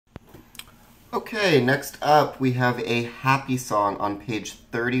Okay, next up we have a happy song on page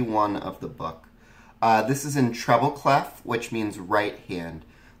 31 of the book. This is in treble clef, which means right hand.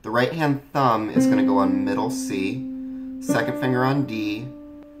 The right hand thumb is going to go on middle C, second finger on D,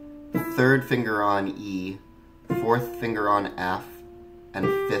 third finger on E, fourth finger on F, and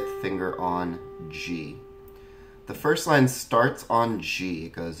fifth finger on G. The first line starts on G.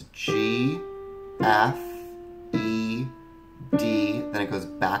 It goes G, F, E, D, then it goes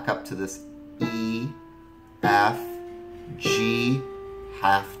back up to this E, F, G,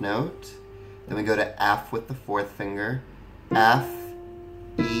 half note. Then we go to F with the fourth finger, F,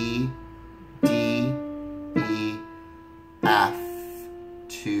 E, D, E, F,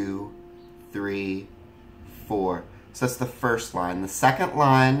 2, 3, 4. So that's the first line. The second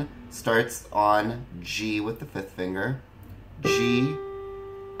line starts on G with the fifth finger, G,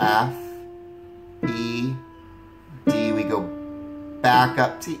 F, E, D. We go back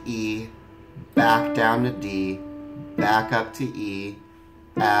up to E, back down to D, back up to E,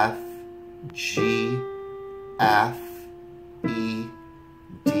 F, G, F, E,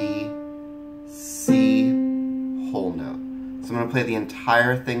 D, C, whole note. So I'm going to play the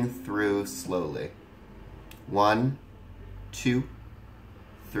entire thing through slowly. 1, 2,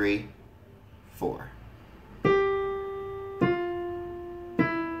 3, 4.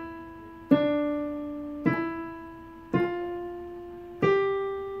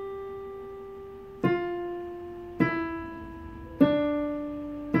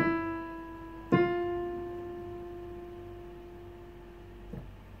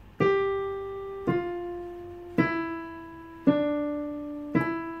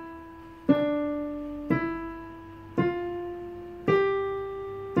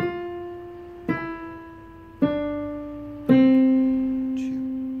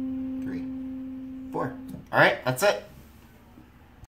 All right, that's it.